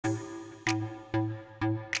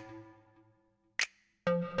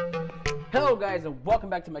Hello guys, and welcome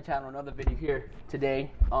back to my channel. Another video here today.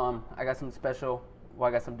 I got some special, well,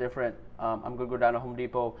 I got some different. I'm gonna go down to Home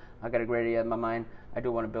Depot. I got a great idea in my mind. I do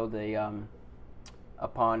want to build a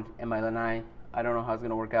pond in my lanai. I don't know how it's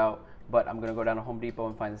gonna work out, but I'm gonna go down to Home Depot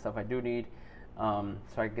and find the stuff I do need, so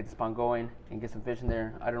I can get this pond going and get some fish in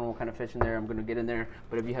there. I don't know what kind of fish in there I'm gonna get in there,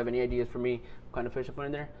 but if you have any ideas for me, what kind of fish I put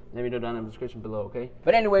in there, let me know down in the description below, okay?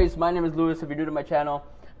 But anyways, my name is Louis. If you're new to my channel,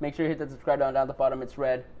 make sure you hit that subscribe down at the bottom. It's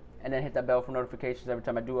red. And then hit that bell for notifications every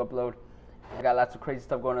time I do upload. I got lots of crazy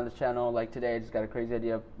stuff going on this channel. Like today, I just got a crazy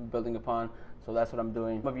idea of building a pond, so that's what I'm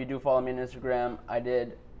doing. Some of you do follow me on Instagram. I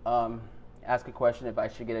did ask a question if I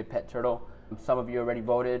should get a pet turtle. Some of you already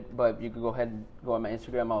voted, but you can go ahead and go on my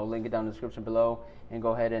Instagram. I'll link it down in the description below, and go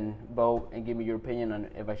ahead and vote and give me your opinion on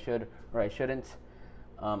if I should or I shouldn't.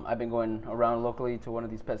 I've been going around locally to one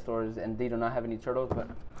of these pet stores, and they do not have any turtles, but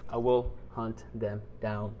I will hunt them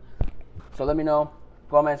down. So let me know.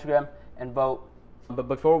 Go on my Instagram and vote. But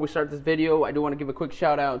before we start this video, I do want to give a quick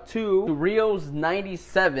shout out to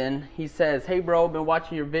Rios97. He says, "Hey bro, been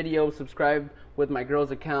watching your videos, subscribe with my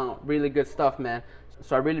girl's account. Really good stuff, man."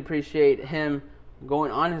 So I really appreciate him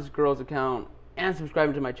going on his girl's account and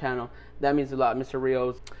subscribing to my channel. That means a lot, Mr.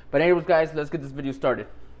 Rios. But anyways, guys, let's get this video started.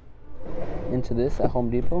 Into this at Home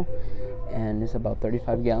Depot, and it's about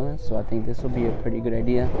 35 gallons, so I think this will be a pretty good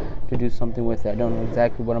idea to do something with it. I don't know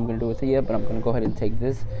exactly what I'm going to do with it yet, but I'm going to go ahead and take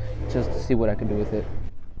this just to see what I can do with it.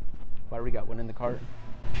 I already got one in the cart,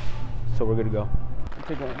 so we're good to go. I'm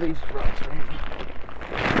taking one of these rocks right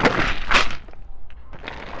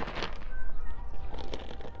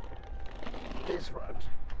here. This rock,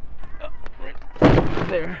 right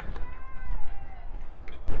there.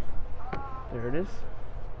 There it is.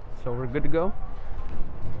 So we're good to go.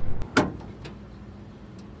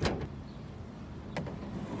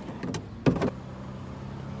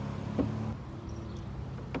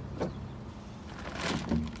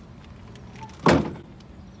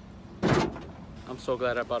 I'm so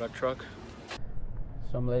glad I bought a truck.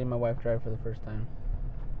 So I'm letting my wife drive for the first time.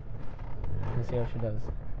 Let's see how she does.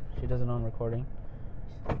 She does it on recording,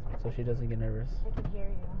 so she doesn't get nervous. I can hear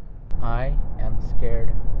you. I am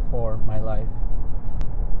scared for my life.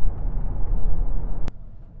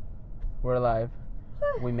 We're alive.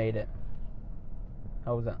 We made it.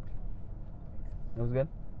 How was that? It was good?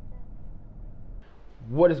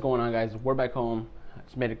 What is going on, guys? We're back home. I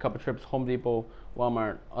just made a couple trips, Home Depot,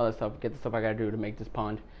 Walmart, all that stuff. Get the stuff I gotta do to make this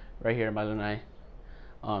pond right here in my lanai.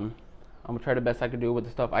 I'm gonna try the best I can do with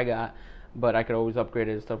the stuff I got, but I could always upgrade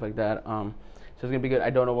it and stuff like that. So it's gonna be good.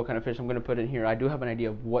 I don't know what kind of fish I'm gonna put in here. I do have an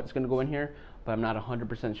idea of what's gonna go in here, but I'm not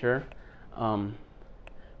 100% sure.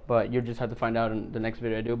 But you'll just have to find out in the next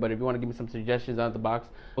video I do. But if you want to give me some suggestions out of the box,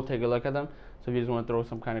 we'll take a look at them. So if you just want to throw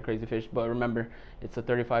some kind of crazy fish, but remember, it's a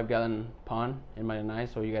 35-gallon pond in my lanai,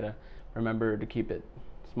 so you gotta remember to keep it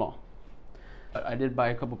small. I did buy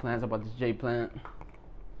a couple plants. I bought this jade plant.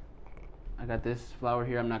 I got this flower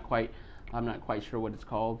here. I'm not quite sure what it's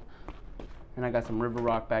called. And I got some river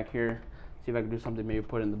rock back here. See if I can do something, maybe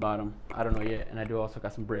put in the bottom. I don't know yet. And I do also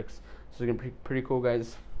got some bricks. So it's gonna be pretty cool,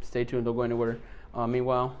 guys. Stay tuned. Don't go anywhere.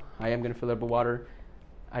 Meanwhile, I am going to fill up with water.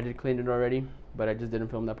 I did clean it already, but I just didn't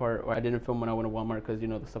film that part. Or I didn't film when I went to Walmart because, you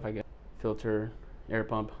know, the stuff I get. Filter, air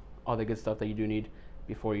pump, all the good stuff that you do need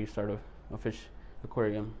before you start a fish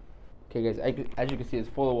aquarium. Okay, guys, as you can see, it's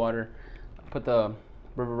full of water. I put the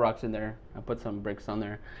river rocks in there. I put some bricks on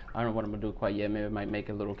there. I don't know what I'm going to do quite yet. Maybe I might make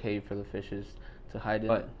a little cave for the fishes to hide in.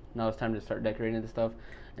 But now it's time to start decorating the stuff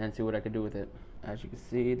and see what I can do with it. As you can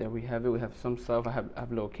see, there we have it. We have some stuff. I have a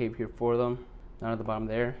little cave here for them. Down at the bottom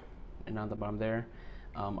there, and down at the bottom there.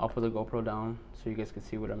 I'll put the GoPro down so you guys can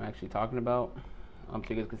see what I'm actually talking about. So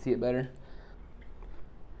you guys can see it better.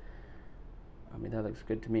 I mean, that looks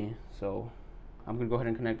good to me. So I'm gonna go ahead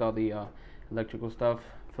and connect all the electrical stuff,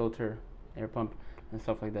 filter, air pump, and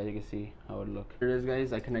stuff like that. You can see how it would look. Here it is,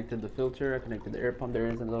 guys. I connected the filter. I connected the air pump. There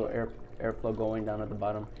is a little airflow going down at the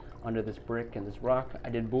bottom under this brick and this rock. I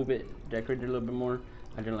did move it, decorate it a little bit more.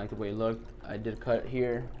 I didn't like the way it looked. I did cut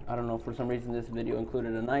here. I don't know, for some reason this video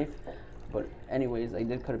included a knife, but anyways, I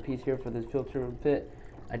did cut a piece here for this filter fit.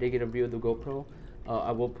 I did get a view of the GoPro.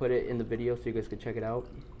 I will put it in the video so you guys can check it out.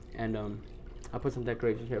 And I put some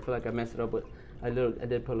decorations here. I feel like I messed it up, but I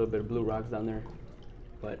did put a little bit of blue rocks down there,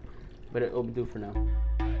 but it'll do for now.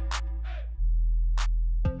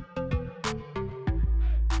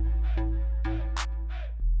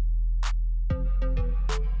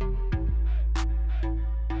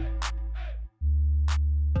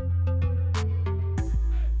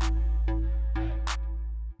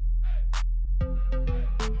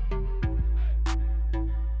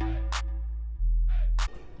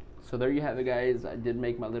 So there you have it, guys. I did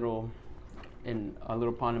make my little in a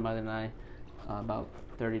little pond in Madanai, about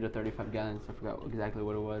 30 to 35 gallons. I forgot exactly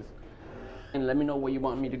what it was. And let me know what you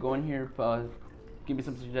want me to go in here. Give me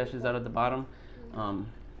some suggestions out at the bottom.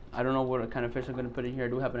 I don't know what kind of fish I'm gonna put in here. I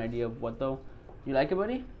do have an idea of what though. You like it,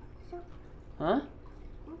 buddy? Sure. Huh?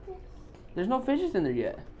 Okay. There's no fishes in there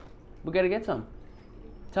yet. We gotta get some.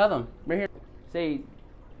 Tell them right here. Say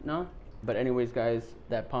no. But anyways, guys,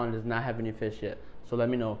 that pond does not have any fish yet. So let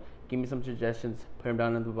me know. Give me some suggestions. Put them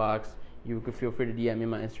down in the box. You can feel free to DM me on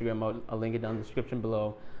my Instagram. I'll link it down in the description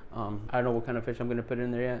below. I don't know what kind of fish I'm gonna put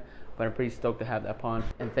in there yet, but I'm pretty stoked to have that pond.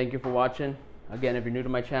 And thank you for watching. Again, if you're new to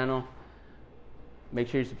my channel, make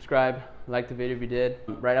sure you subscribe, like the video if you did.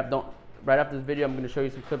 Right after this video, I'm gonna show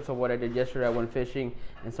you some clips of what I did yesterday. I went fishing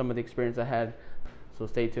and some of the experience I had. So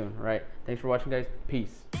stay tuned. All right. Thanks for watching, guys.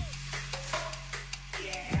 Peace.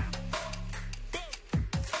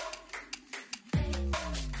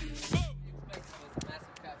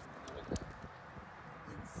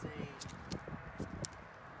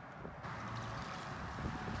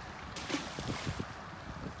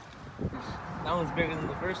 That one's bigger than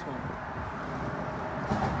the first one.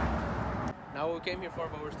 Not what we came here for,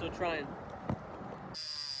 but we're still trying.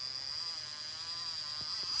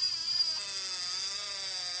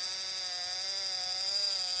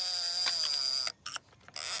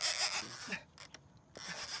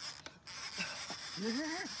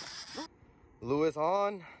 Lewis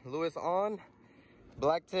on,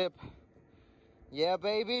 black tip. Yeah,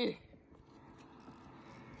 baby.